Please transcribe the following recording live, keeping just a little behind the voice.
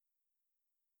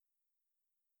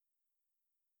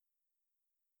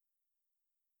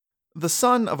The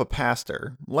son of a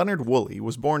pastor, Leonard Woolley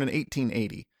was born in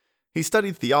 1880. He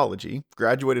studied theology,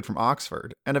 graduated from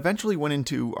Oxford, and eventually went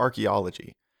into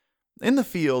archaeology. In the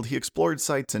field, he explored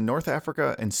sites in North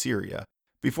Africa and Syria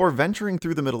before venturing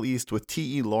through the Middle East with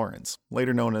T.E. Lawrence,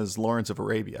 later known as Lawrence of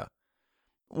Arabia.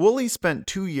 Woolley spent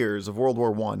 2 years of World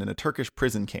War I in a Turkish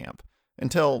prison camp,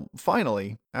 until,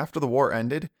 finally, after the war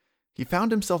ended, he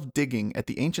found himself digging at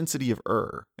the ancient city of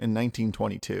Ur in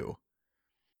 1922.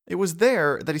 It was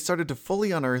there that he started to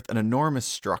fully unearth an enormous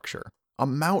structure, a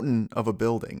mountain of a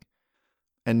building,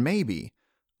 and maybe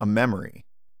a memory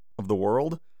of the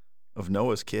world of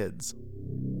Noah's kids.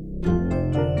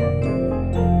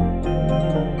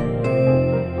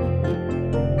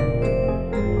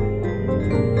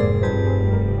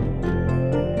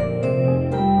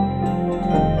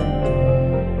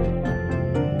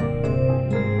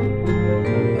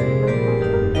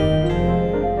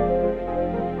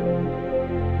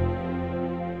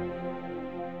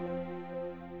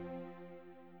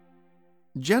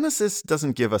 Genesis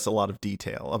doesn't give us a lot of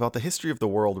detail about the history of the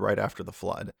world right after the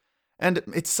flood, and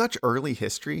it's such early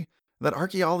history that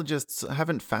archaeologists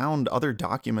haven't found other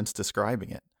documents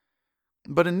describing it.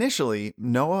 But initially,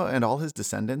 Noah and all his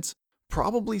descendants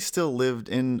probably still lived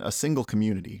in a single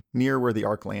community near where the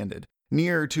ark landed,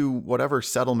 near to whatever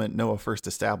settlement Noah first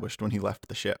established when he left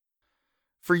the ship.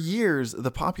 For years,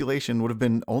 the population would have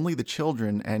been only the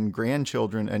children and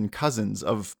grandchildren and cousins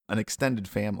of an extended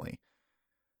family.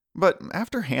 But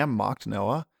after Ham mocked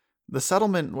Noah, the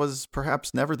settlement was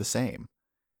perhaps never the same.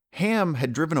 Ham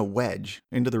had driven a wedge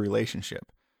into the relationship,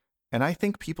 and I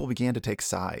think people began to take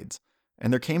sides,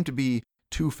 and there came to be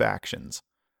two factions.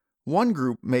 One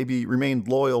group maybe remained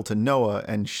loyal to Noah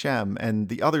and Shem and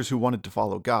the others who wanted to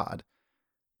follow God.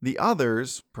 The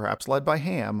others, perhaps led by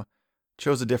Ham,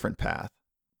 chose a different path.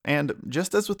 And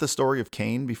just as with the story of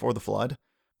Cain before the flood,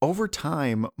 over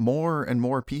time, more and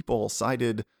more people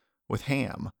sided with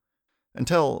Ham.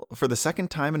 Until, for the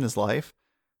second time in his life,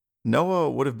 Noah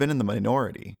would have been in the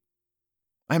minority.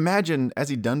 I imagine, as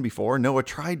he'd done before, Noah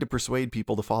tried to persuade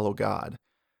people to follow God.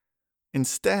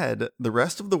 Instead, the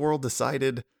rest of the world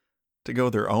decided to go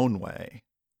their own way.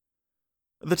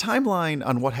 The timeline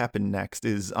on what happened next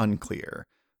is unclear,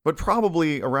 but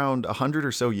probably around 100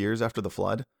 or so years after the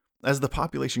flood, as the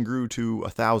population grew to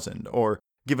 1,000, or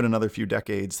given another few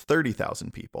decades,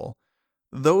 30,000 people,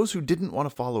 those who didn't want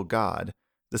to follow God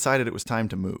decided it was time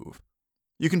to move.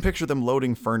 You can picture them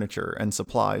loading furniture and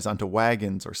supplies onto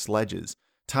wagons or sledges,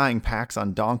 tying packs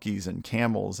on donkeys and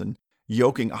camels, and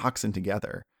yoking oxen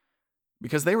together,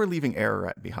 because they were leaving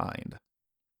Ararat behind.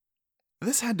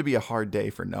 This had to be a hard day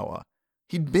for Noah.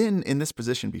 He'd been in this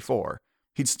position before.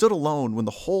 He'd stood alone when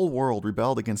the whole world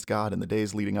rebelled against God in the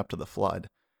days leading up to the flood.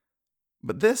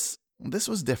 But this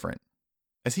was different.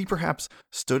 As he perhaps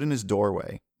stood in his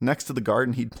doorway, next to the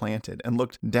garden he'd planted, and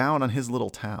looked down on his little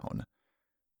town,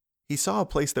 he saw a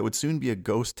place that would soon be a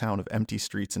ghost town of empty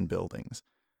streets and buildings.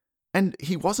 And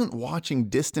he wasn't watching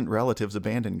distant relatives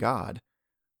abandon God.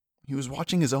 He was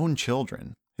watching his own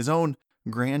children, his own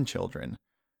grandchildren,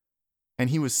 and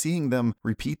he was seeing them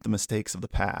repeat the mistakes of the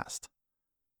past.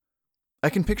 I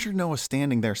can picture Noah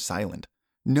standing there silent,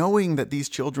 knowing that these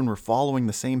children were following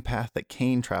the same path that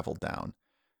Cain traveled down.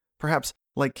 Perhaps,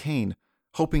 like Cain,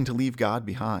 hoping to leave God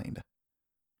behind.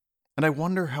 And I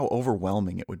wonder how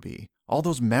overwhelming it would be. All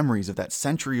those memories of that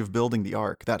century of building the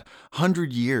ark, that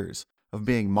 100 years of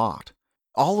being mocked,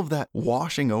 all of that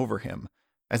washing over him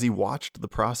as he watched the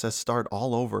process start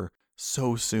all over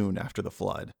so soon after the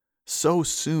flood. So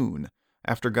soon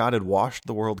after God had washed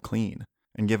the world clean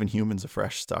and given humans a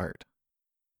fresh start.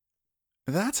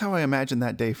 That's how I imagine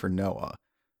that day for Noah.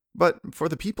 But for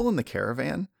the people in the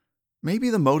caravan, maybe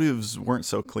the motives weren't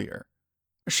so clear.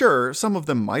 Sure, some of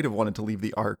them might have wanted to leave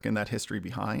the ark and that history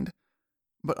behind,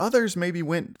 but others maybe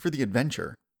went for the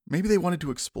adventure. Maybe they wanted to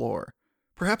explore.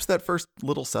 Perhaps that first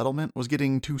little settlement was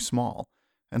getting too small,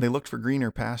 and they looked for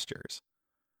greener pastures.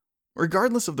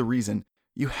 Regardless of the reason,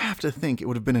 you have to think it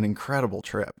would have been an incredible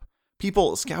trip.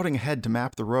 People scouting ahead to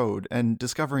map the road and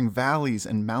discovering valleys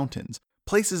and mountains,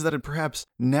 places that had perhaps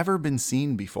never been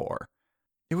seen before.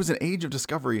 It was an age of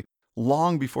discovery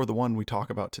long before the one we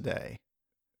talk about today.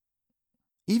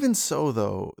 Even so,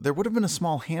 though, there would have been a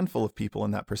small handful of people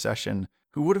in that procession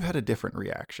who would have had a different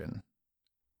reaction.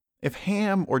 If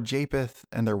Ham or Japheth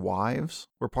and their wives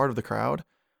were part of the crowd,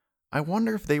 I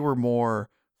wonder if they were more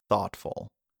thoughtful,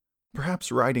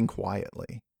 perhaps riding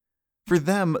quietly. For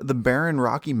them, the barren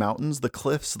rocky mountains, the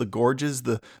cliffs, the gorges,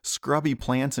 the scrubby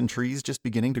plants and trees just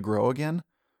beginning to grow again,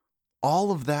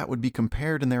 all of that would be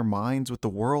compared in their minds with the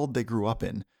world they grew up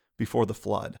in before the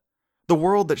flood. The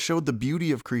world that showed the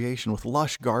beauty of creation with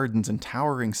lush gardens and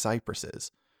towering cypresses.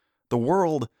 The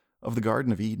world of the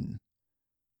Garden of Eden.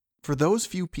 For those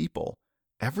few people,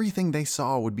 everything they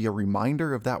saw would be a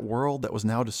reminder of that world that was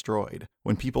now destroyed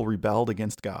when people rebelled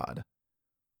against God.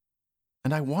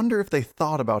 And I wonder if they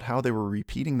thought about how they were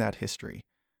repeating that history,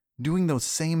 doing those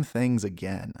same things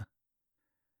again.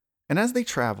 And as they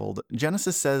traveled,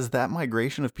 Genesis says that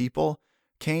migration of people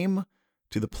came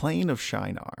to the plain of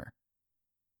Shinar.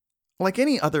 Like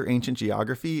any other ancient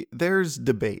geography, there's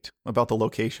debate about the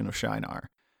location of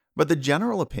Shinar. But the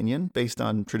general opinion, based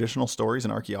on traditional stories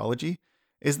and archaeology,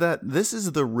 is that this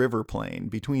is the river plain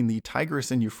between the Tigris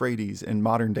and Euphrates in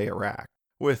modern-day Iraq,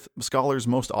 with scholars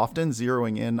most often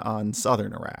zeroing in on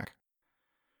southern Iraq.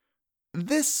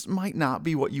 This might not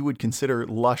be what you would consider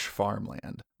lush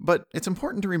farmland, but it's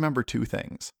important to remember two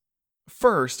things.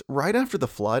 First, right after the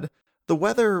flood, the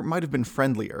weather might have been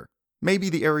friendlier.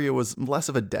 Maybe the area was less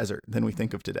of a desert than we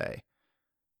think of today.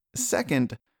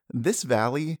 Second, this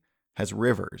valley has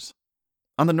rivers.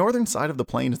 On the northern side of the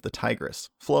plain is the Tigris,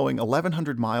 flowing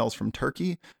 1,100 miles from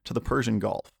Turkey to the Persian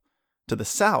Gulf. To the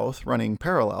south, running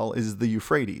parallel, is the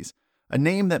Euphrates, a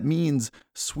name that means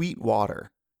sweet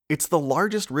water. It's the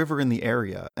largest river in the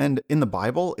area, and in the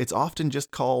Bible, it's often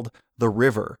just called the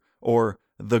river or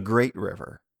the Great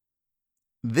River.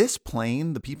 This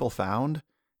plain the people found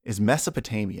is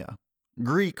Mesopotamia,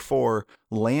 Greek for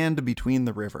land between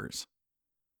the rivers.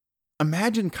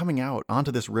 Imagine coming out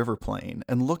onto this river plain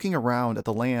and looking around at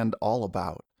the land all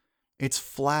about. It's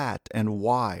flat and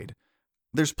wide.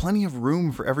 There's plenty of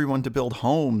room for everyone to build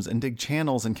homes and dig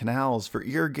channels and canals for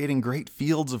irrigating great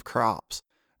fields of crops.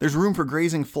 There's room for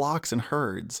grazing flocks and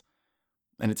herds.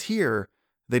 And it's here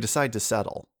they decide to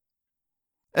settle.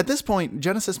 At this point,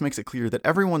 Genesis makes it clear that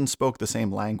everyone spoke the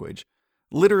same language.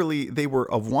 Literally, they were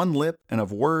of one lip and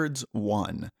of words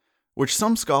one, which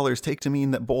some scholars take to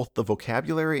mean that both the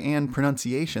vocabulary and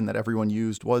pronunciation that everyone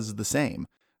used was the same.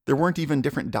 There weren't even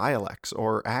different dialects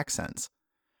or accents.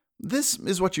 This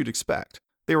is what you'd expect.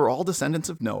 They were all descendants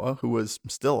of Noah, who was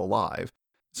still alive.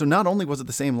 So not only was it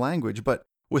the same language, but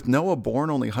with Noah born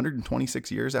only 126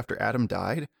 years after Adam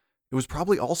died, it was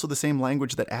probably also the same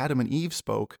language that Adam and Eve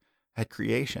spoke at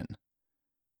creation.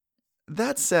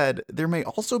 That said, there may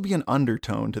also be an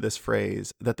undertone to this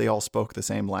phrase that they all spoke the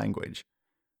same language.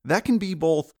 That can be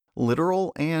both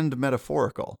literal and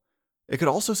metaphorical. It could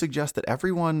also suggest that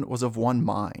everyone was of one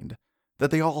mind, that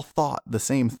they all thought the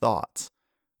same thoughts.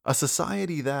 A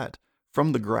society that,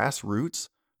 from the grassroots,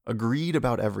 agreed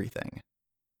about everything.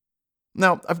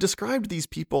 Now, I've described these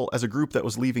people as a group that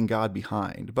was leaving God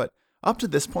behind, but up to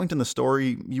this point in the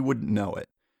story, you wouldn't know it.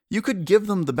 You could give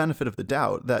them the benefit of the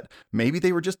doubt that maybe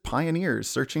they were just pioneers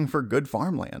searching for good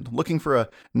farmland, looking for a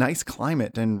nice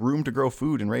climate and room to grow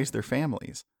food and raise their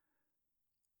families.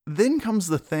 Then comes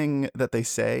the thing that they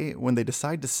say when they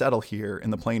decide to settle here in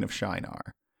the plain of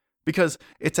Shinar. Because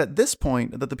it's at this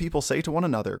point that the people say to one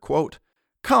another, quote,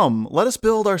 "Come, let us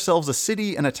build ourselves a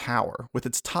city and a tower with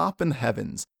its top in the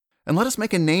heavens, and let us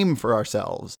make a name for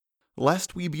ourselves,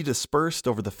 lest we be dispersed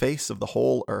over the face of the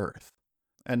whole earth."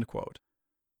 End quote.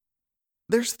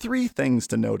 There's three things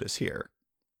to notice here.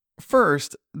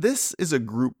 First, this is a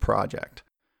group project.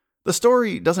 The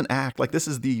story doesn't act like this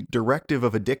is the directive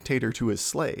of a dictator to his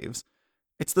slaves.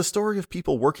 It's the story of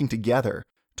people working together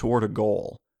toward a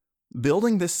goal.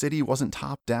 Building this city wasn't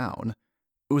top-down.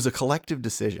 It was a collective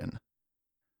decision.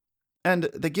 And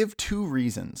they give two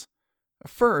reasons.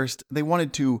 First, they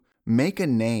wanted to make a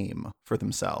name for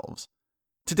themselves.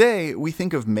 Today, we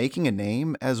think of making a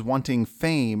name as wanting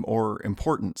fame or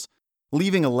importance,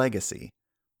 leaving a legacy.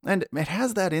 And it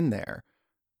has that in there.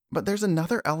 But there's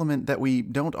another element that we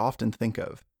don't often think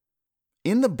of.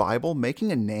 In the Bible, making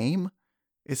a name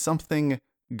is something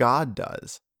God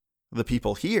does. The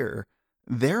people here,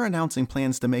 they're announcing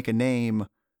plans to make a name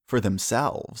for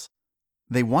themselves.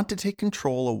 They want to take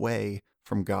control away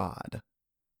from God.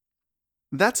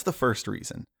 That's the first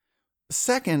reason.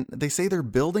 Second, they say they're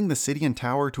building the city and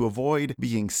tower to avoid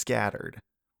being scattered.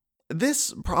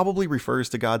 This probably refers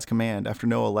to God's command after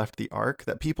Noah left the ark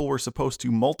that people were supposed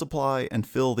to multiply and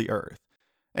fill the earth.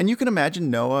 And you can imagine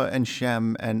Noah and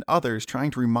Shem and others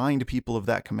trying to remind people of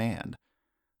that command.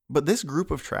 But this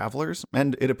group of travelers,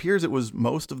 and it appears it was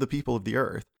most of the people of the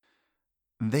earth,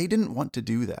 they didn't want to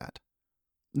do that.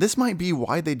 This might be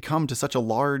why they'd come to such a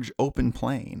large open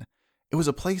plain. It was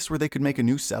a place where they could make a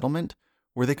new settlement,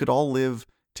 where they could all live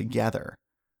together,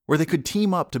 where they could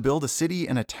team up to build a city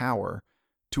and a tower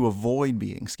to avoid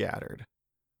being scattered.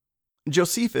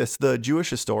 Josephus, the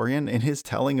Jewish historian, in his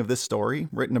telling of this story,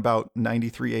 written about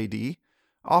 93 AD,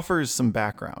 offers some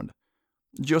background.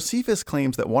 Josephus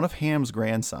claims that one of Ham's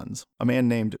grandsons, a man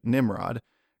named Nimrod,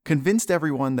 convinced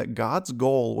everyone that God's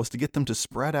goal was to get them to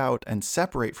spread out and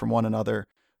separate from one another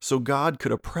so God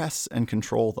could oppress and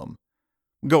control them.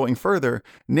 Going further,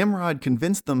 Nimrod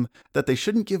convinced them that they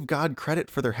shouldn't give God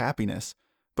credit for their happiness,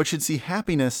 but should see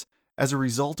happiness as a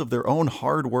result of their own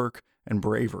hard work and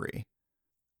bravery.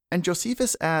 And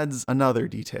Josephus adds another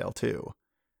detail too.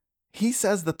 He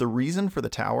says that the reason for the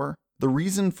tower, the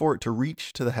reason for it to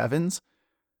reach to the heavens,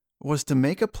 was to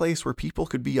make a place where people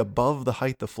could be above the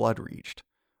height the flood reached.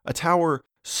 A tower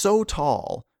so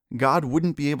tall, God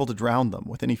wouldn't be able to drown them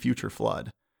with any future flood.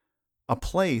 A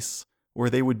place where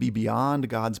they would be beyond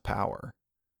God's power.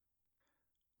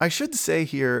 I should say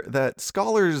here that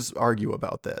scholars argue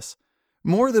about this.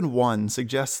 More than one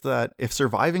suggests that if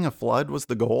surviving a flood was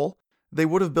the goal, they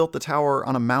would have built the tower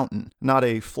on a mountain, not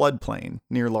a floodplain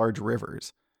near large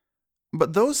rivers.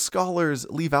 But those scholars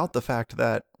leave out the fact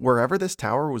that wherever this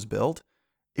tower was built,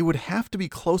 it would have to be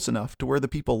close enough to where the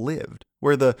people lived,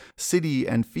 where the city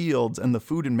and fields and the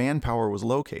food and manpower was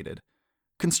located.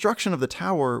 Construction of the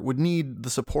tower would need the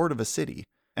support of a city,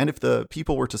 and if the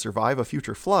people were to survive a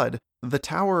future flood, the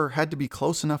tower had to be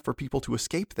close enough for people to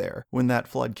escape there when that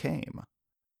flood came.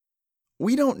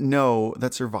 We don't know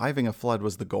that surviving a flood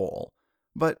was the goal,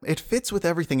 but it fits with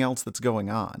everything else that's going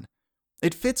on.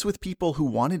 It fits with people who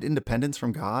wanted independence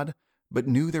from God, but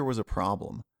knew there was a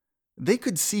problem. They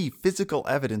could see physical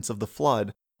evidence of the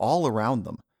flood all around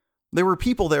them. There were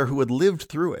people there who had lived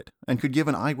through it and could give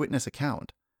an eyewitness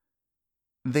account.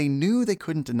 They knew they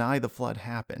couldn't deny the flood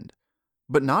happened,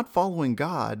 but not following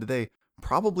God, they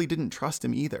probably didn't trust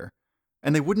him either,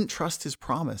 and they wouldn't trust his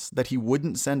promise that he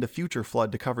wouldn't send a future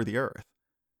flood to cover the earth.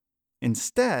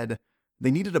 Instead, they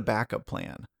needed a backup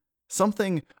plan,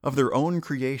 something of their own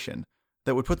creation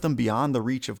that would put them beyond the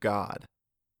reach of God.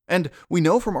 And we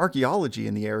know from archaeology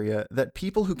in the area that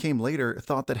people who came later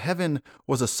thought that heaven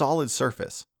was a solid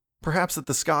surface, perhaps that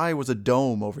the sky was a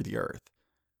dome over the earth.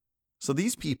 So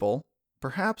these people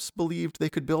perhaps believed they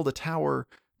could build a tower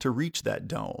to reach that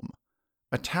dome,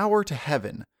 a tower to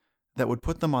heaven that would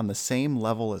put them on the same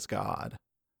level as God.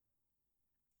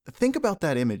 Think about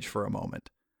that image for a moment.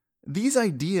 These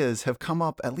ideas have come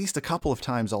up at least a couple of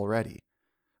times already.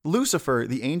 Lucifer,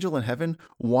 the angel in heaven,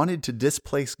 wanted to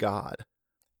displace God.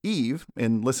 Eve,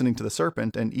 in listening to the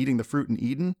serpent and eating the fruit in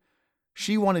Eden,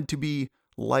 she wanted to be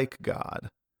like God.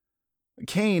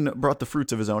 Cain brought the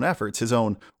fruits of his own efforts, his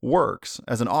own works,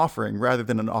 as an offering rather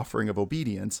than an offering of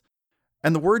obedience.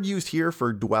 And the word used here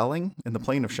for dwelling in the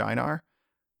plain of Shinar,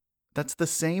 that's the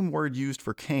same word used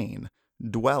for Cain,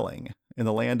 dwelling in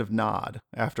the land of Nod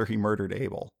after he murdered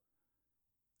Abel.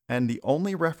 And the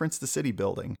only reference to city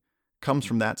building comes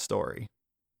from that story,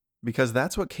 because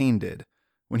that's what Cain did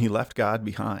when he left God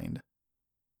behind.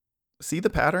 See the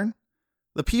pattern?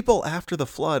 The people after the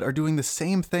flood are doing the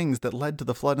same things that led to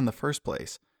the flood in the first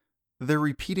place. They're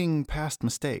repeating past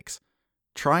mistakes,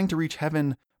 trying to reach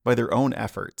heaven by their own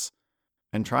efforts,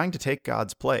 and trying to take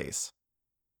God's place.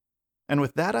 And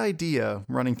with that idea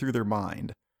running through their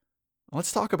mind,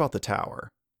 let's talk about the tower.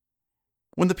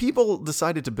 When the people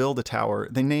decided to build a tower,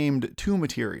 they named two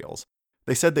materials.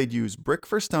 They said they'd use brick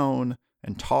for stone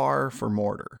and tar for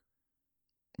mortar.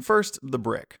 First, the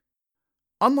brick.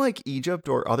 Unlike Egypt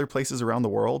or other places around the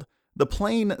world, the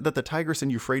plain that the Tigris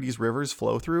and Euphrates rivers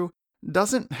flow through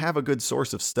doesn't have a good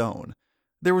source of stone.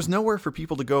 There was nowhere for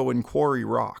people to go and quarry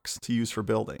rocks to use for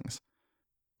buildings.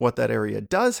 What that area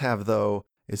does have, though,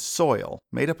 is soil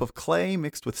made up of clay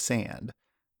mixed with sand,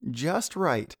 just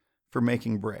right for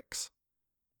making bricks.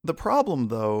 The problem,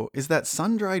 though, is that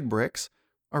sun-dried bricks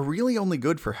are really only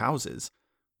good for houses.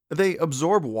 They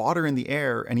absorb water in the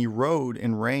air and erode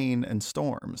in rain and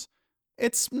storms.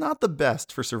 It's not the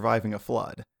best for surviving a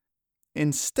flood.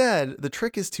 Instead, the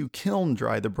trick is to kiln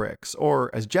dry the bricks, or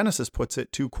as Genesis puts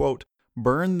it, to, quote,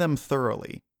 burn them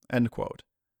thoroughly, end quote.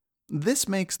 This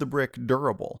makes the brick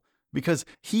durable, because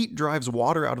heat drives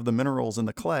water out of the minerals in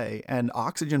the clay, and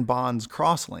oxygen bonds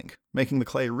cross-link, making the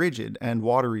clay rigid and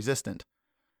water-resistant.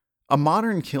 A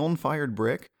modern kiln-fired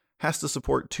brick has to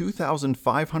support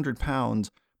 2,500 pounds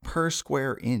per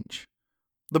square inch.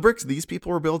 The bricks these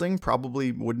people were building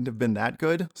probably wouldn't have been that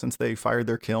good, since they fired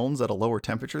their kilns at a lower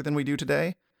temperature than we do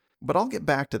today. But I'll get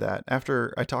back to that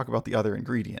after I talk about the other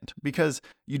ingredient, because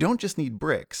you don't just need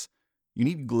bricks, you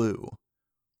need glue.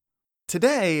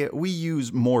 Today, we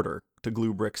use mortar to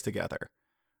glue bricks together.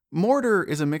 Mortar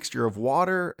is a mixture of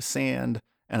water, sand,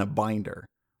 and a binder.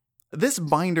 This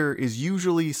binder is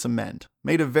usually cement,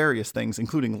 made of various things,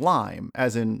 including lime,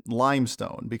 as in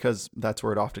limestone, because that's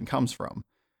where it often comes from.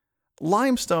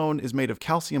 Limestone is made of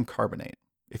calcium carbonate.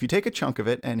 If you take a chunk of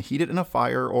it and heat it in a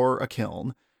fire or a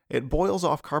kiln, it boils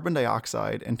off carbon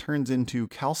dioxide and turns into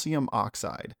calcium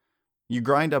oxide. You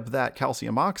grind up that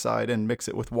calcium oxide and mix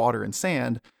it with water and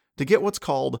sand to get what's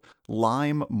called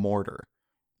lime mortar.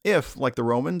 If, like the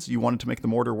Romans, you wanted to make the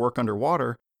mortar work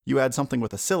underwater, you add something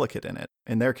with a silicate in it,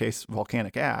 in their case,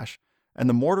 volcanic ash, and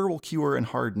the mortar will cure and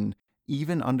harden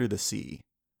even under the sea.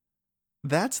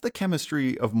 That's the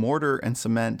chemistry of mortar and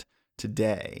cement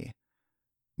today.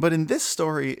 But in this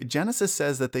story, Genesis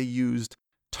says that they used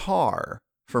tar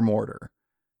for mortar.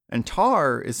 And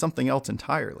tar is something else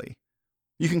entirely.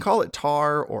 You can call it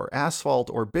tar or asphalt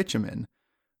or bitumen,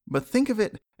 but think of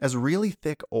it as really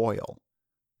thick oil.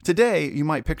 Today, you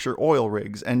might picture oil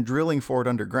rigs and drilling for it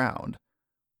underground.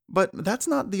 But that's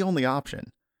not the only option.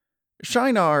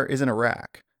 Shinar is in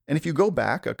Iraq, and if you go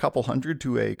back a couple hundred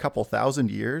to a couple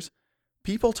thousand years,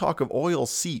 people talk of oil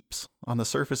seeps on the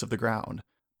surface of the ground,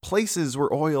 places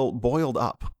where oil boiled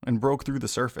up and broke through the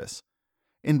surface.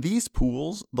 In these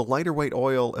pools, the lighter weight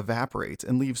oil evaporates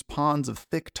and leaves ponds of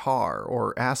thick tar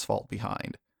or asphalt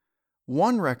behind.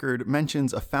 One record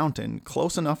mentions a fountain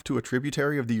close enough to a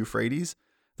tributary of the Euphrates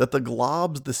that the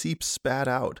globs the seeps spat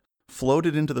out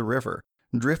floated into the river,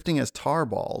 drifting as tar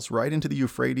balls right into the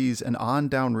Euphrates and on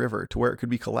downriver to where it could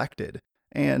be collected,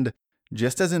 and,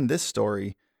 just as in this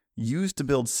story, used to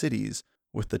build cities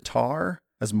with the tar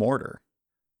as mortar.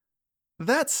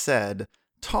 That said,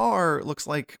 tar looks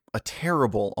like a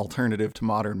terrible alternative to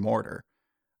modern mortar.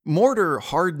 Mortar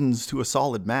hardens to a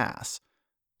solid mass.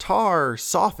 Tar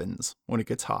softens when it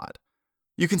gets hot.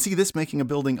 You can see this making a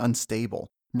building unstable,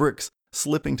 bricks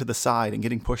slipping to the side and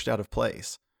getting pushed out of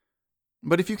place.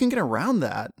 But if you can get around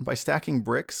that by stacking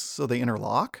bricks so they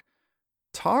interlock,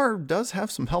 tar does have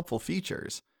some helpful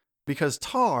features, because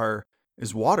tar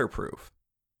is waterproof.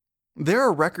 There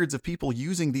are records of people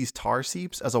using these tar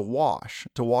seeps as a wash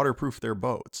to waterproof their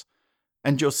boats,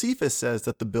 and Josephus says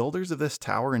that the builders of this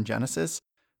tower in Genesis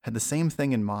had the same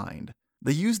thing in mind.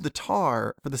 They used the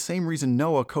tar for the same reason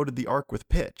Noah coated the ark with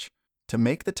pitch, to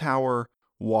make the tower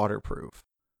waterproof.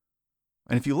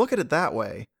 And if you look at it that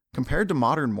way, compared to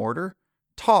modern mortar,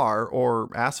 tar, or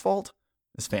asphalt,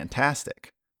 is fantastic.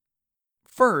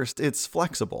 First, it's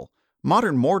flexible.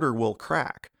 Modern mortar will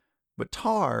crack, but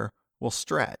tar will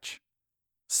stretch.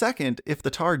 Second, if the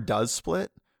tar does split,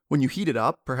 when you heat it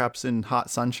up, perhaps in hot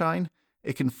sunshine,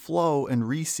 it can flow and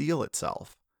reseal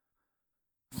itself.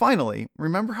 Finally,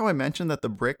 remember how I mentioned that the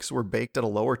bricks were baked at a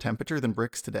lower temperature than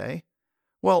bricks today?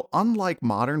 Well, unlike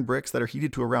modern bricks that are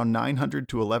heated to around 900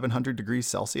 to 1100 degrees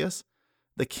Celsius,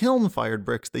 the kiln-fired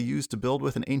bricks they used to build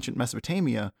with in ancient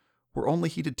Mesopotamia were only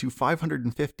heated to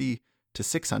 550 to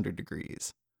 600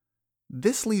 degrees.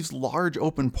 This leaves large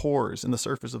open pores in the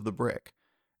surface of the brick,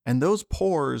 and those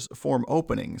pores form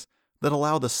openings that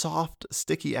allow the soft,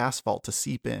 sticky asphalt to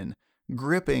seep in,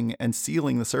 gripping and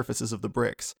sealing the surfaces of the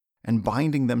bricks and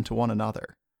binding them to one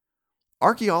another.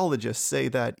 Archaeologists say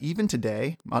that even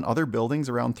today, on other buildings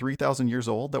around 3,000 years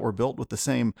old that were built with the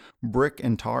same brick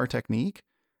and tar technique,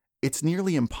 it's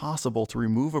nearly impossible to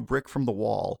remove a brick from the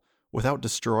wall without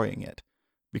destroying it,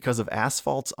 because of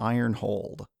asphalt's iron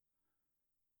hold.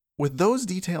 With those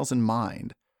details in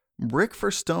mind, brick for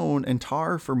stone and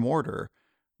tar for mortar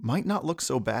might not look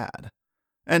so bad.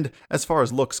 And as far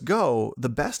as looks go, the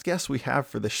best guess we have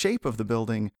for the shape of the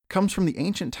building comes from the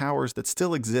ancient towers that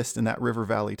still exist in that river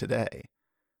valley today.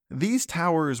 These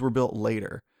towers were built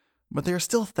later, but they are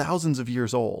still thousands of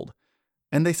years old,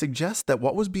 and they suggest that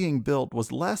what was being built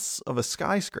was less of a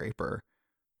skyscraper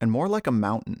and more like a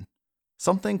mountain,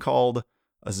 something called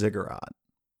a ziggurat.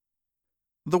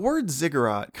 The word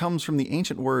ziggurat comes from the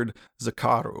ancient word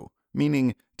zakaru,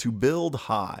 meaning to build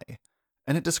high,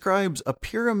 and it describes a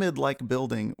pyramid-like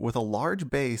building with a large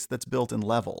base that's built in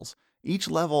levels, each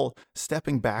level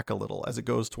stepping back a little as it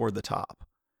goes toward the top.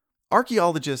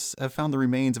 Archaeologists have found the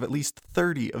remains of at least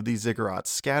 30 of these ziggurats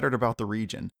scattered about the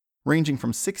region, ranging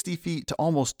from 60 feet to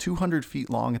almost 200 feet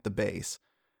long at the base,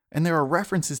 and there are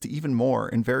references to even more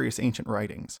in various ancient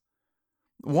writings.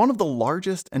 One of the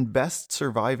largest and best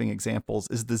surviving examples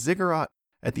is the ziggurat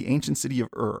at the ancient city of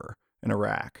Ur in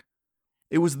Iraq.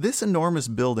 It was this enormous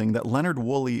building that Leonard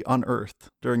Woolley unearthed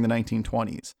during the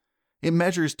 1920s. It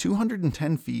measures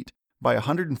 210 feet by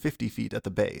 150 feet at the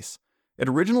base. It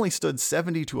originally stood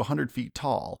 70 to 100 feet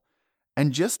tall,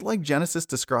 and just like Genesis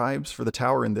describes for the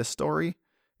tower in this story,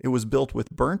 it was built with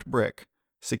burnt brick,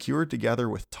 secured together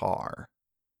with tar.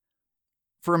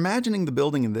 For imagining the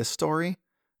building in this story,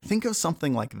 think of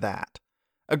something like that.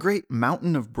 A great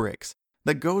mountain of bricks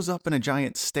that goes up in a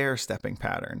giant stair-stepping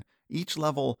pattern, each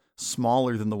level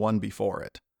smaller than the one before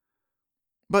it.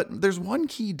 But there's one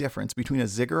key difference between a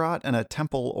ziggurat and a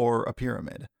temple or a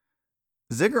pyramid.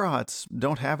 Ziggurats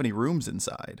don't have any rooms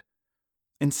inside.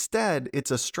 Instead,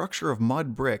 it's a structure of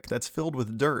mud brick that's filled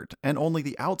with dirt, and only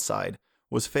the outside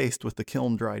was faced with the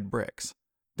kiln-dried bricks.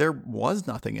 There was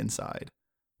nothing inside.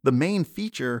 The main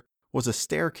feature was a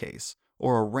staircase,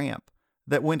 or a ramp,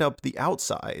 that went up the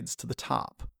outsides to the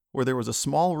top, where there was a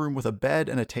small room with a bed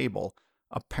and a table,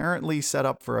 apparently set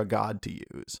up for a god to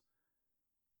use.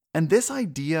 And this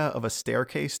idea of a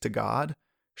staircase to God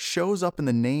shows up in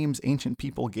the names ancient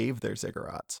people gave their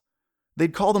ziggurats.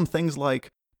 They'd call them things like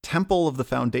Temple of the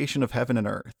Foundation of Heaven and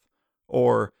Earth,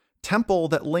 or Temple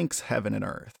that links Heaven and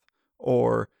Earth,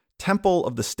 or Temple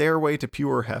of the Stairway to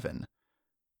Pure Heaven.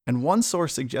 And one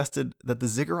source suggested that the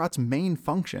ziggurat's main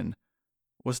function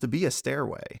was to be a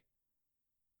stairway.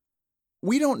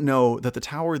 We don't know that the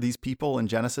tower these people in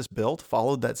Genesis built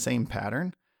followed that same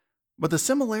pattern, but the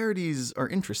similarities are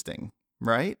interesting,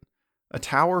 right? A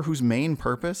tower whose main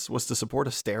purpose was to support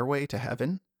a stairway to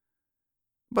heaven?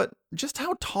 But just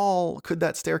how tall could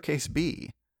that staircase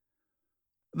be?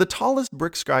 The tallest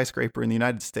brick skyscraper in the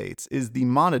United States is the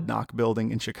Monadnock Building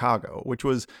in Chicago, which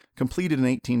was completed in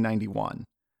 1891.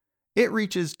 It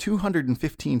reaches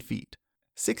 215 feet,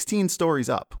 16 stories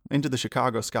up into the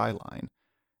Chicago skyline,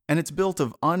 and it's built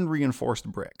of unreinforced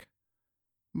brick.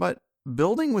 But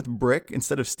building with brick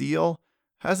instead of steel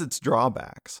has its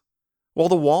drawbacks. While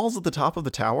the walls at the top of the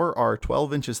tower are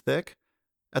 12 inches thick,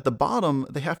 at the bottom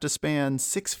they have to span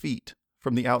 6 feet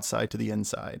from the outside to the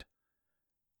inside.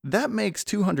 That makes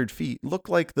 200 feet look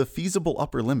like the feasible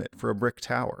upper limit for a brick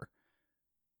tower.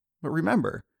 But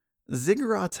remember,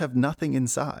 ziggurats have nothing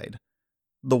inside.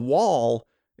 The wall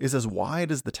is as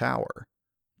wide as the tower,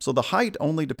 so the height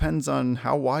only depends on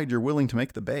how wide you're willing to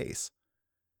make the base.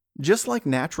 Just like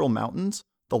natural mountains,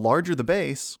 the larger the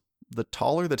base, the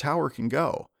taller the tower can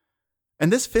go.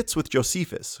 And this fits with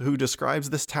Josephus, who describes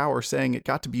this tower saying it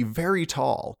got to be very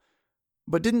tall,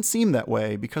 but didn't seem that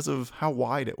way because of how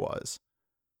wide it was.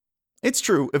 It's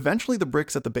true, eventually the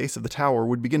bricks at the base of the tower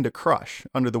would begin to crush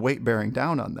under the weight bearing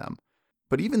down on them,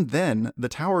 but even then, the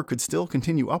tower could still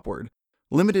continue upward,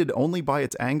 limited only by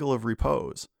its angle of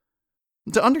repose.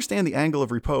 To understand the angle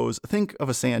of repose, think of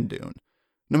a sand dune.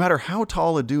 No matter how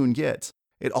tall a dune gets,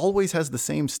 it always has the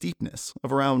same steepness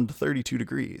of around 32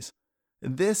 degrees.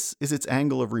 This is its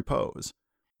angle of repose.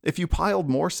 If you piled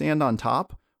more sand on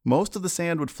top, most of the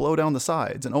sand would flow down the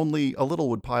sides and only a little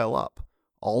would pile up,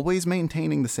 always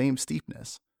maintaining the same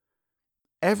steepness.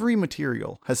 Every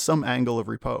material has some angle of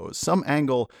repose, some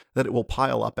angle that it will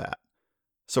pile up at.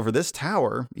 So for this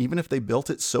tower, even if they built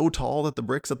it so tall that the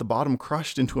bricks at the bottom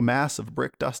crushed into a mass of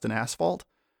brick dust and asphalt,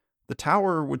 the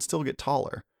tower would still get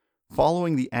taller,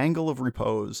 following the angle of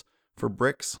repose for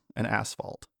bricks and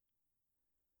asphalt.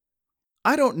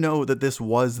 I don't know that this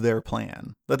was their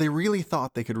plan, that they really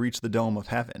thought they could reach the dome of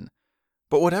heaven.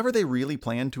 But whatever they really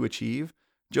planned to achieve,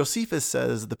 Josephus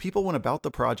says the people went about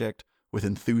the project with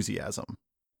enthusiasm.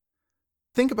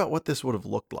 Think about what this would have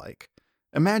looked like.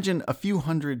 Imagine a few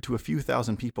hundred to a few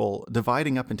thousand people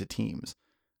dividing up into teams.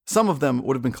 Some of them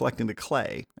would have been collecting the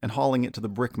clay and hauling it to the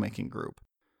brick-making group.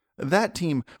 That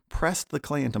team pressed the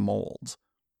clay into molds.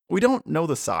 We don't know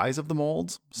the size of the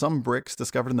molds. Some bricks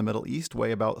discovered in the Middle East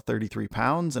weigh about 33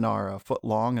 pounds and are a foot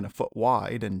long and a foot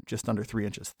wide and just under 3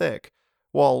 inches thick,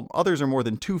 while others are more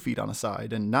than 2 feet on a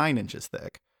side and 9 inches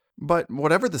thick. But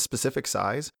whatever the specific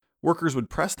size, workers would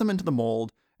press them into the mold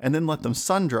and then let them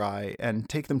sun-dry and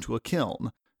take them to a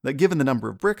kiln that, given the number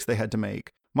of bricks they had to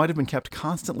make, might have been kept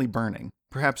constantly burning,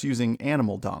 perhaps using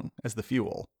animal dung as the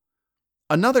fuel.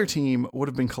 Another team would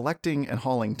have been collecting and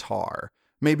hauling tar,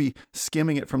 maybe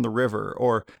skimming it from the river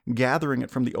or gathering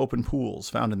it from the open pools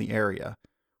found in the area.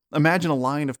 Imagine a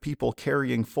line of people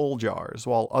carrying full jars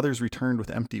while others returned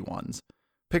with empty ones.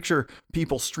 Picture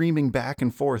people streaming back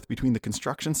and forth between the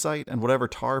construction site and whatever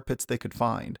tar pits they could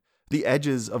find, the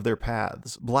edges of their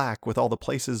paths black with all the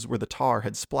places where the tar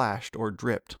had splashed or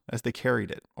dripped as they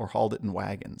carried it or hauled it in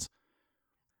wagons.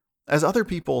 As other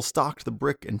people stocked the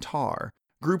brick and tar,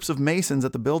 groups of masons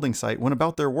at the building site went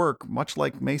about their work much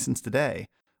like masons today,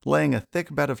 laying a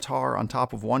thick bed of tar on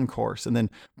top of one course and then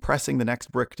pressing the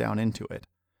next brick down into it.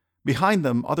 Behind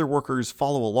them, other workers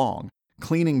follow along,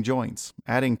 cleaning joints,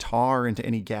 adding tar into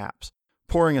any gaps,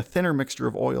 pouring a thinner mixture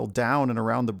of oil down and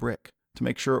around the brick to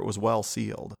make sure it was well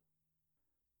sealed.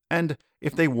 And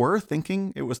if they were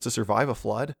thinking it was to survive a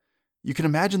flood, you can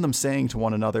imagine them saying to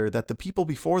one another that the people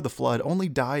before the flood only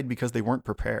died because they weren't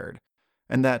prepared,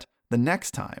 and that the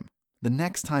next time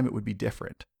it would be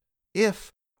different.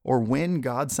 If or when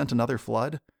God sent another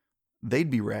flood,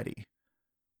 they'd be ready.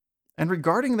 And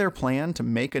regarding their plan to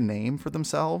make a name for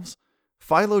themselves,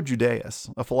 Philo Judaeus,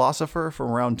 a philosopher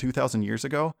from around 2,000 years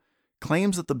ago,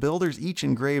 claims that the builders each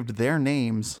engraved their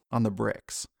names on the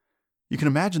bricks. You can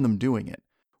imagine them doing it,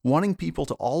 wanting people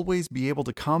to always be able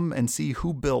to come and see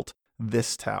who built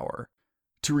this tower,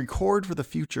 to record for the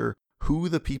future who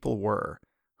the people were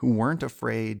who weren't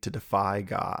afraid to defy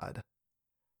God.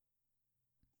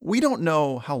 We don't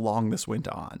know how long this went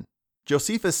on.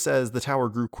 Josephus says the tower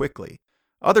grew quickly.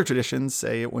 Other traditions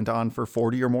say it went on for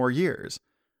 40 or more years.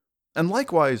 And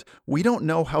likewise, we don't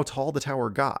know how tall the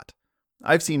tower got.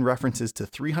 I've seen references to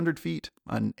 300 feet,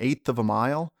 an eighth of a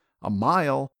mile,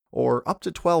 or up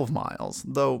to 12 miles,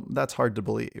 though that's hard to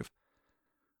believe.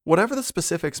 Whatever the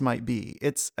specifics might be,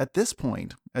 it's at this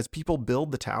point, as people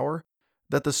build the tower,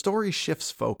 that the story shifts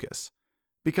focus.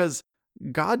 Because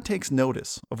God takes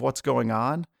notice of what's going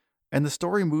on, and the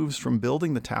story moves from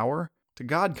building the tower to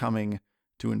God coming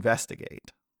to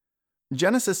investigate.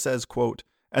 Genesis says, quote,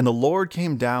 "And the Lord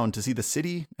came down to see the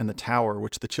city and the tower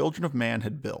which the children of man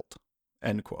had built."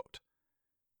 End quote.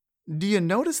 Do you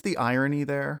notice the irony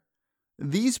there?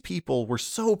 These people were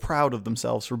so proud of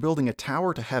themselves for building a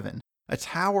tower to heaven, a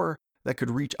tower that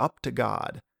could reach up to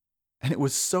God, and it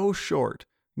was so short,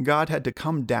 God had to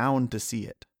come down to see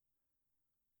it.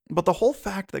 But the whole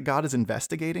fact that God is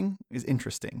investigating is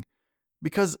interesting,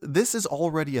 because this is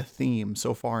already a theme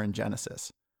so far in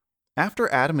Genesis.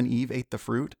 After Adam and Eve ate the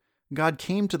fruit, God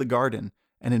came to the garden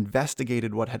and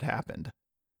investigated what had happened.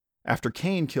 After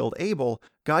Cain killed Abel,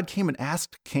 God came and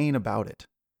asked Cain about it.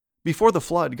 Before the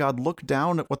flood, God looked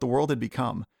down at what the world had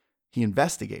become. He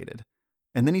investigated,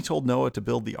 and then he told Noah to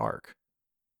build the ark.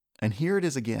 And here it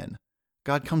is again.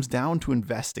 God comes down to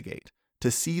investigate, to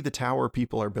see the tower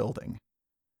people are building.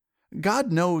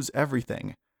 God knows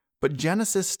everything, but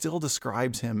Genesis still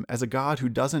describes him as a God who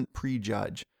doesn't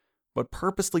prejudge, but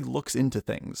purposely looks into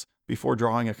things before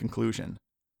drawing a conclusion.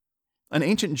 An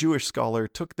ancient Jewish scholar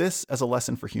took this as a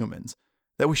lesson for humans,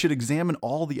 that we should examine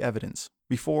all the evidence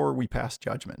before we pass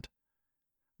judgment.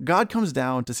 God comes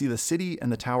down to see the city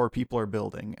and the tower people are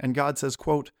building, and God says,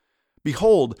 quote,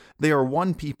 "Behold, they are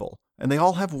one people, and they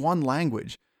all have one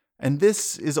language, and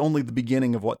this is only the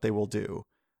beginning of what they will do,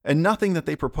 and nothing that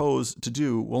they propose to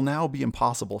do will now be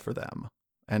impossible for them."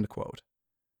 End quote.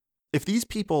 If these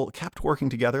people kept working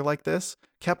together like this,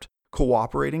 kept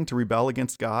cooperating to rebel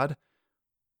against God,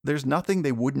 there's nothing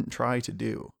they wouldn't try to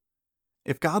do.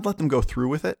 If God let them go through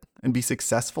with it and be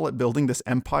successful at building this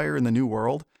empire in the new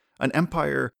world, an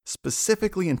empire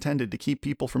specifically intended to keep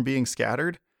people from being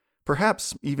scattered,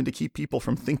 perhaps even to keep people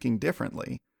from thinking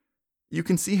differently, you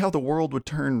can see how the world would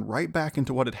turn right back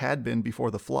into what it had been before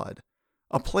the flood,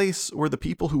 a place where the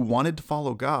people who wanted to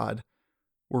follow God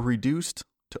were reduced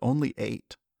to only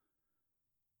 8.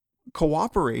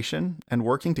 Cooperation and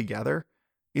working together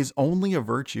is only a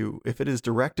virtue if it is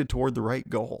directed toward the right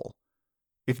goal.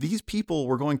 If these people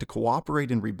were going to cooperate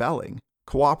in rebelling,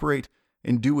 cooperate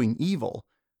in doing evil,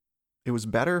 it was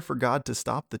better for God to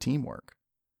stop the teamwork.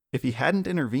 If he hadn't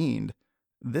intervened,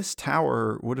 this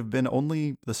tower would have been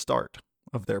only the start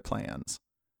of their plans.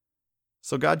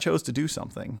 So God chose to do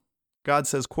something. God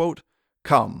says, quote,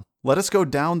 "Come, let us go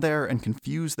down there and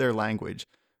confuse their language,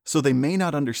 so they may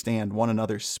not understand one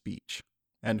another's speech."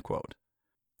 End quote.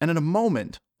 And in a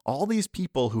moment, all these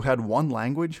people who had one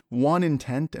language, one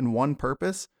intent, and one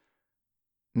purpose,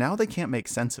 now they can't make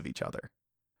sense of each other.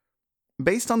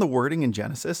 Based on the wording in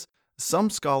Genesis,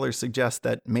 some scholars suggest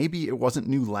that maybe it wasn't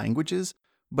new languages,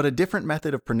 but a different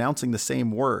method of pronouncing the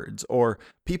same words, or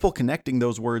people connecting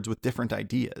those words with different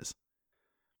ideas.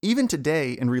 Even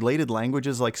today, in related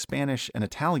languages like Spanish and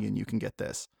Italian, you can get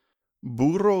this.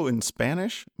 Burro in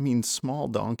Spanish means small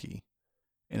donkey.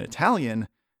 In Italian,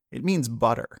 it means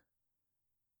butter.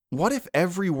 What if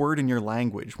every word in your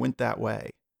language went that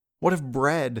way? What if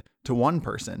bread to one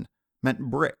person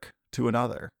meant brick to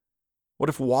another? What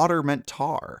if water meant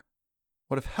tar?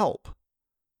 What if help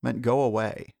meant go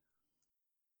away?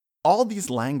 All these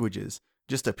languages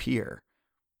just appear,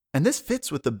 and this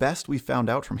fits with the best we've found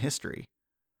out from history.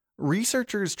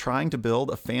 Researchers trying to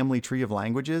build a family tree of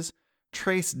languages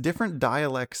trace different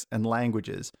dialects and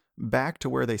languages back to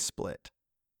where they split,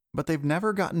 but they've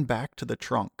never gotten back to the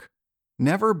trunk,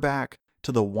 never back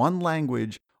to the one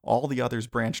language all the others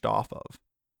branched off of.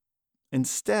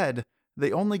 Instead,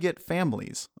 they only get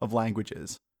families of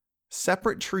languages,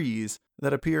 separate trees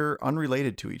that appear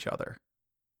unrelated to each other.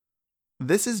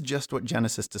 This is just what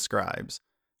Genesis describes.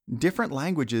 Different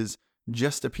languages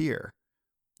just appear.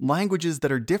 Languages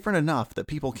that are different enough that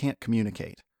people can't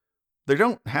communicate. There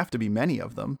don't have to be many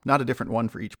of them, not a different one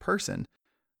for each person,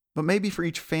 but maybe for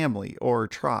each family or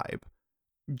tribe.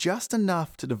 Just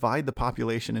enough to divide the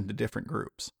population into different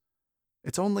groups.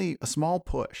 It's only a small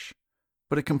push,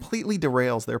 but it completely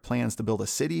derails their plans to build a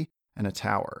city and a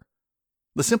tower.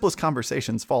 The simplest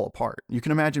conversations fall apart. You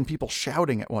can imagine people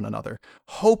shouting at one another,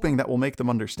 hoping that will make them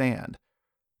understand.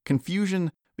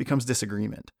 Confusion becomes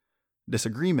disagreement.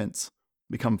 Disagreements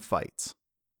become fights.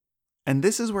 And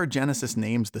this is where Genesis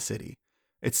names the city.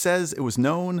 It says it was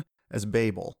known as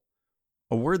Babel,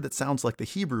 a word that sounds like the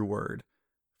Hebrew word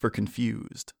for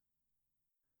confused.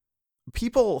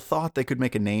 People thought they could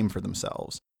make a name for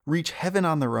themselves, reach heaven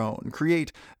on their own,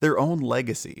 create their own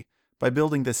legacy by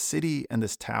building this city and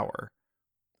this tower.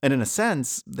 And in a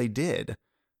sense, they did.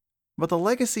 But the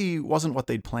legacy wasn't what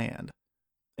they'd planned.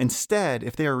 Instead,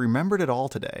 if they are remembered at all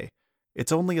today,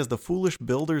 it's only as the foolish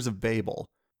builders of Babel,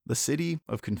 the city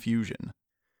of confusion.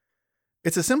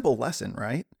 It's a simple lesson,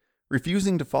 right?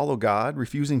 Refusing to follow God,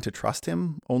 refusing to trust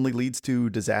Him, only leads to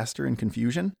disaster and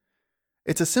confusion.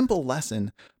 It's a simple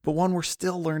lesson, but one we're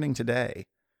still learning today.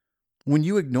 When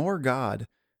you ignore God,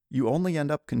 you only end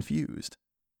up confused.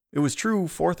 It was true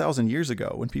 4,000 years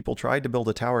ago when people tried to build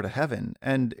a tower to heaven,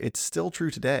 and it's still true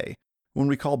today when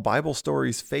we call Bible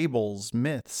stories fables,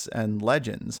 myths, and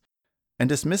legends, and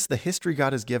dismiss the history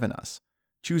God has given us,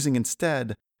 choosing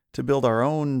instead to build our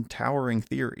own towering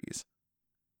theories.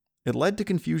 It led to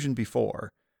confusion before,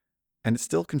 and it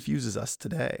still confuses us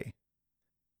today.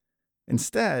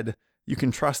 Instead, you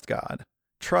can trust God,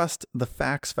 trust the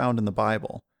facts found in the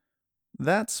Bible.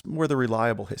 That's where the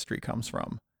reliable history comes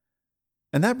from.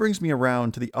 And that brings me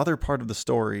around to the other part of the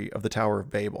story of the Tower of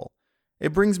Babel.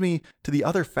 It brings me to the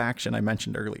other faction I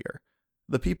mentioned earlier,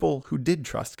 the people who did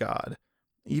trust God,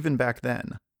 even back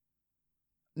then.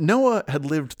 Noah had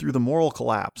lived through the moral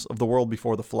collapse of the world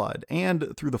before the flood,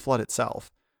 and through the flood itself,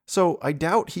 so I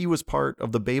doubt he was part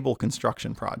of the Babel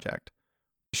construction project.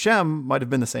 Shem might have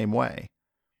been the same way.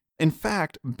 In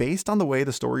fact, based on the way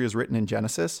the story is written in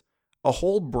Genesis, a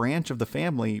whole branch of the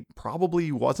family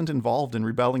probably wasn't involved in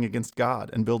rebelling against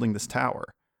God and building this tower.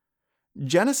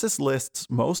 Genesis lists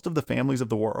most of the families of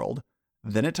the world,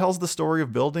 then it tells the story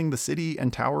of building the city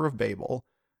and Tower of Babel,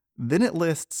 then it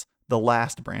lists the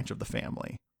last branch of the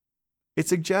family. It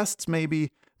suggests maybe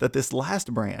that this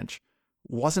last branch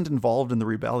wasn't involved in the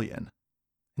rebellion.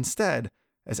 Instead,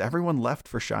 as everyone left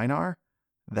for Shinar,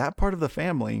 that part of the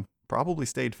family probably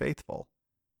stayed faithful.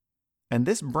 And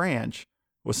this branch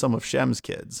was some of Shem's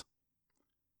kids.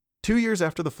 2 years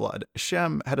after the flood,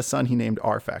 Shem had a son he named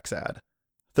Arphaxad.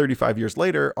 35 years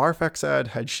later, Arphaxad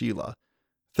had Shelah.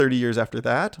 30 years after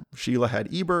that, Shelah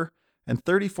had Eber, and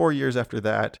 34 years after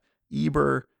that,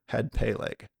 Eber had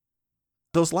Peleg.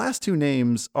 Those last two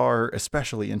names are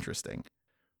especially interesting.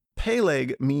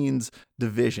 Peleg means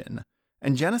division,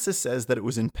 and Genesis says that it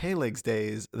was in Peleg's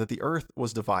days that the earth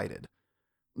was divided.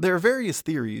 There are various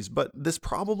theories, but this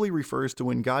probably refers to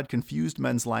when God confused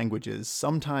men's languages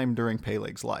sometime during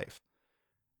Peleg's life.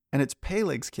 And it's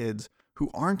Peleg's kids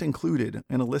who aren't included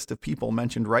in a list of people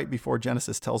mentioned right before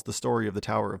Genesis tells the story of the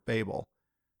Tower of Babel.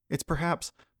 It's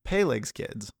perhaps Peleg's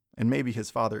kids, and maybe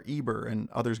his father Eber and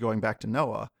others going back to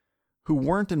Noah, who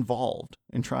weren't involved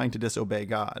in trying to disobey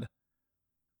God.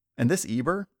 And this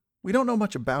Eber, we don't know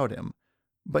much about him,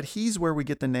 but he's where we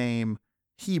get the name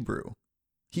Hebrew.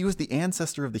 He was the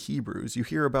ancestor of the Hebrews you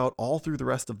hear about all through the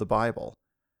rest of the Bible.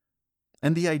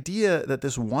 And the idea that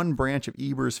this one branch of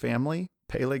Eber's family,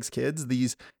 Peleg's kids,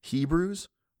 these Hebrews,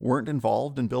 weren't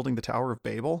involved in building the Tower of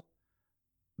Babel,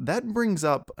 that brings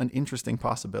up an interesting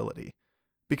possibility.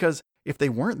 Because if they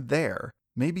weren't there,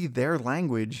 maybe their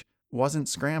language wasn't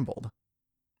scrambled.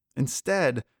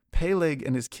 Instead, Peleg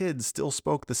and his kids still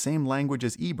spoke the same language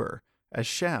as Eber, as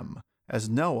Shem, as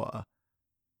Noah,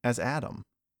 as Adam.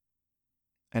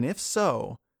 And if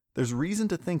so, there's reason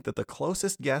to think that the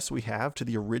closest guess we have to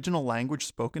the original language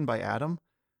spoken by Adam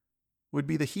would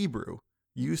be the Hebrew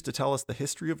used to tell us the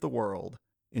history of the world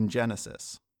in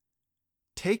Genesis.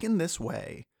 Taken this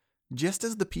way, just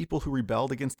as the people who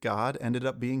rebelled against God ended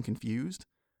up being confused,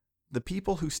 the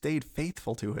people who stayed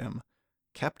faithful to Him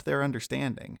kept their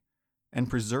understanding and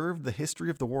preserved the history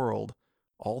of the world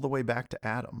all the way back to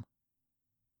Adam.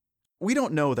 We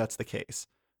don't know that's the case,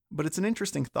 but it's an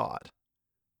interesting thought.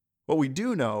 What we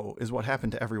do know is what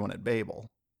happened to everyone at Babel.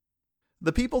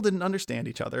 The people didn't understand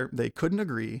each other, they couldn't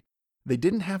agree, they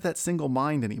didn't have that single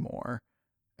mind anymore,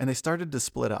 and they started to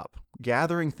split up,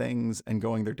 gathering things and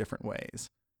going their different ways.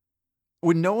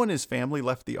 When Noah and his family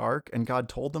left the ark and God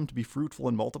told them to be fruitful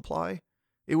and multiply,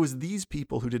 it was these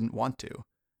people who didn't want to.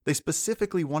 They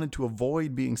specifically wanted to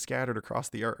avoid being scattered across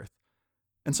the earth.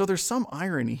 And so there's some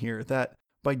irony here that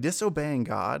by disobeying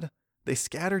God, they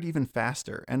scattered even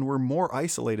faster and were more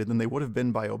isolated than they would have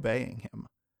been by obeying Him.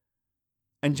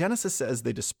 And Genesis says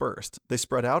they dispersed, they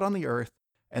spread out on the earth,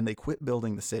 and they quit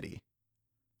building the city.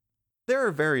 There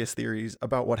are various theories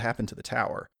about what happened to the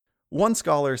tower. One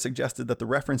scholar suggested that the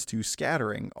reference to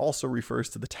scattering also refers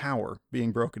to the tower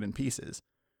being broken in pieces.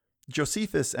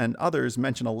 Josephus and others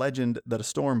mention a legend that a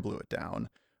storm blew it down,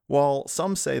 while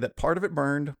some say that part of it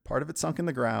burned, part of it sunk in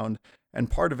the ground, and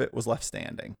part of it was left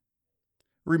standing.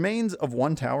 Remains of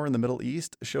one tower in the Middle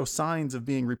East show signs of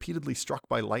being repeatedly struck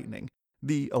by lightning,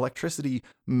 the electricity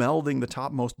melding the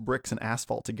topmost bricks and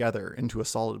asphalt together into a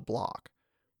solid block.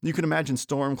 You can imagine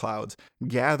storm clouds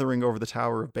gathering over the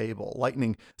Tower of Babel,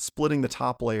 lightning splitting the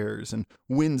top layers, and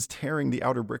winds tearing the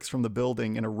outer bricks from the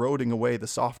building and eroding away the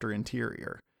softer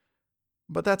interior.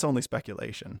 But that's only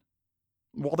speculation.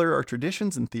 While there are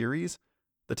traditions and theories,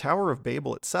 the Tower of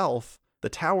Babel itself, the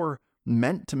tower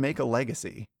meant to make a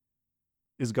legacy,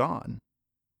 is gone.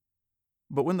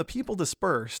 But when the people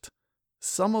dispersed,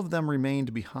 some of them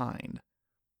remained behind,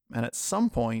 and at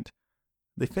some point,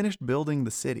 they finished building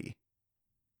the city.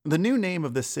 The new name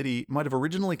of this city might have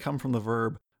originally come from the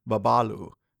verb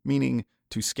babalu, meaning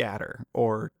to scatter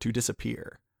or to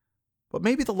disappear. But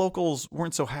maybe the locals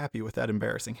weren't so happy with that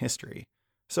embarrassing history.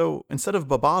 So instead of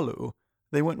Babalu,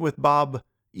 they went with Bab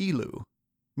Ilu,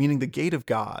 meaning the gate of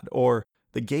God or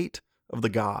the gate of the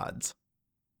gods,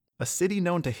 a city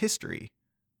known to history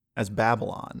as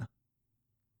Babylon.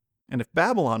 And if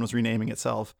Babylon was renaming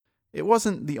itself, it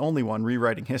wasn't the only one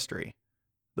rewriting history.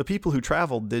 The people who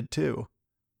traveled did too.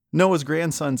 Noah's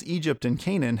grandsons Egypt and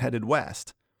Canaan headed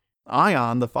west.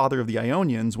 Ion, the father of the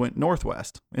Ionians, went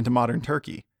northwest into modern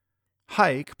Turkey.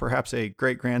 Haik, perhaps a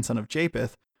great-grandson of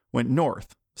Japheth, went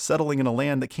north, settling in a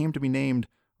land that came to be named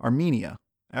Armenia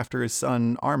after his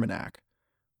son Armanak,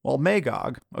 while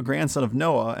Magog, a grandson of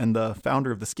Noah and the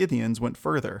founder of the Scythians, went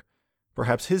further.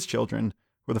 Perhaps his children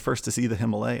were the first to see the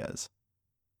Himalayas.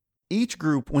 Each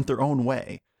group went their own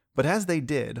way, but as they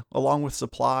did, along with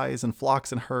supplies and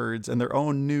flocks and herds and their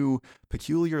own new,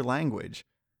 peculiar language,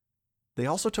 they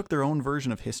also took their own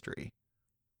version of history.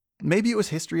 Maybe it was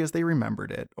history as they remembered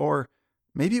it, or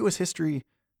maybe it was history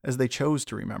as they chose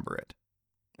to remember it.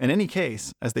 In any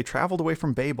case, as they traveled away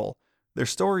from Babel, their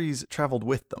stories traveled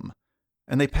with them,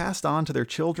 and they passed on to their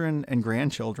children and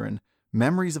grandchildren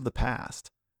memories of the past,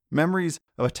 memories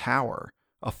of a tower,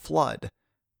 a flood,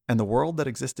 and the world that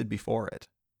existed before it.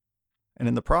 And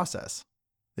in the process,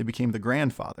 they became the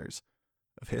grandfathers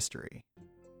of history.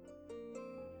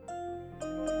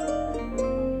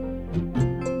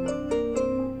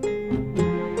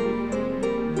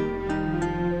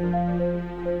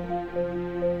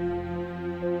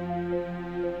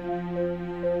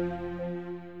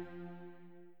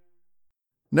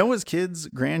 Noah's kids,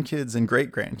 grandkids, and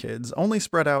great-grandkids only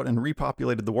spread out and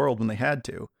repopulated the world when they had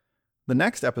to. The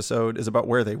next episode is about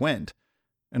where they went,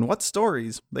 and what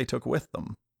stories they took with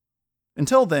them.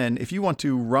 Until then, if you want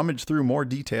to rummage through more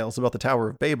details about the Tower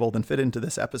of Babel than fit into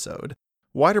this episode,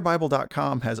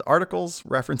 widerbible.com has articles,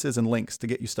 references, and links to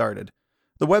get you started.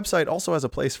 The website also has a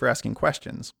place for asking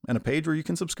questions, and a page where you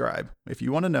can subscribe if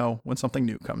you want to know when something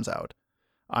new comes out.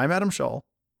 I'm Adam Schull.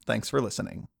 Thanks for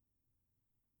listening.